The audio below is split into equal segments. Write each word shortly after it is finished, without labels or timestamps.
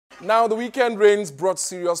Now, the weekend rains brought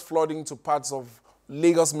serious flooding to parts of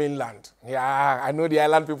Lagos Mainland. Yeah, I know the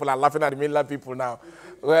island people are laughing at the mainland people now.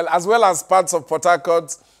 Well, as well as parts of Port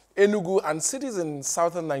Harcourt, Enugu, and cities in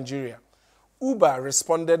southern Nigeria. Uber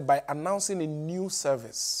responded by announcing a new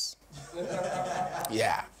service.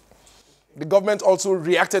 Yeah. The government also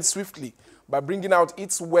reacted swiftly by bringing out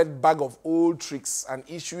its wet bag of old tricks and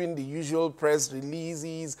issuing the usual press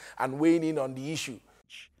releases and weighing in on the issue.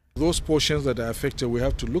 Those portions that are affected, we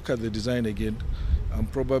have to look at the design again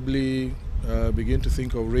and probably begin to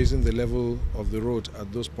think of raising the level of the road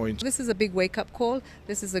at those points. This is a big wake-up call.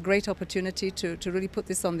 This is a great opportunity to really put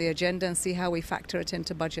this on the agenda and see how we factor it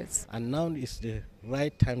into budgets. And now is the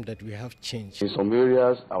right time that we have change. In some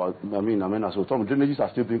areas, some drainages are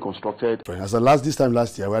still being constructed. As this time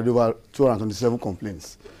last year, we had over 227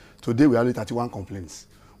 complaints. Today, we have 31 complaints,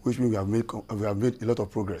 which means we have made a lot of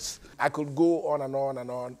progress. I could go on and on and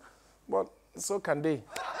on, but so can they.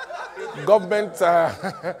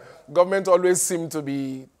 Government always seem to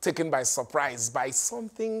be taken by surprise by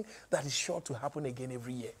something that is sure to happen again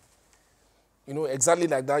every year. You know, exactly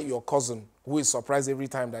like that, your cousin, who is surprised every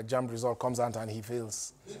time that JAMB result comes out and he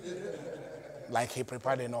fails. Like he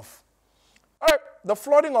prepared enough. All right, the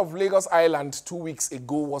flooding of Lagos Island 2 weeks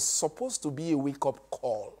ago was supposed to be a wake-up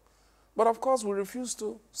call. But of course, we refused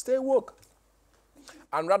to stay woke.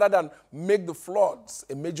 And rather than make the floods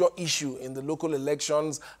a major issue in the local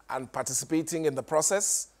elections and participating in the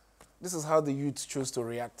process, this is how the youth chose to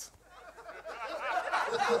react.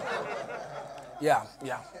 Yeah.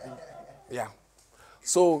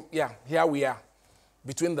 So, yeah, here we are.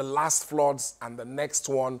 Between the last floods and the next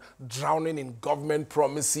one, drowning in government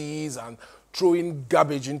promises and throwing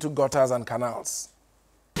garbage into gutters and canals.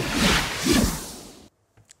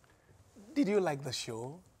 Did you like the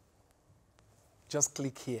show? Just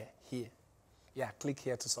click here. Yeah, click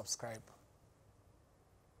here to subscribe.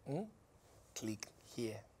 Click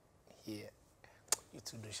here. You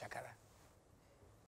too do shakara.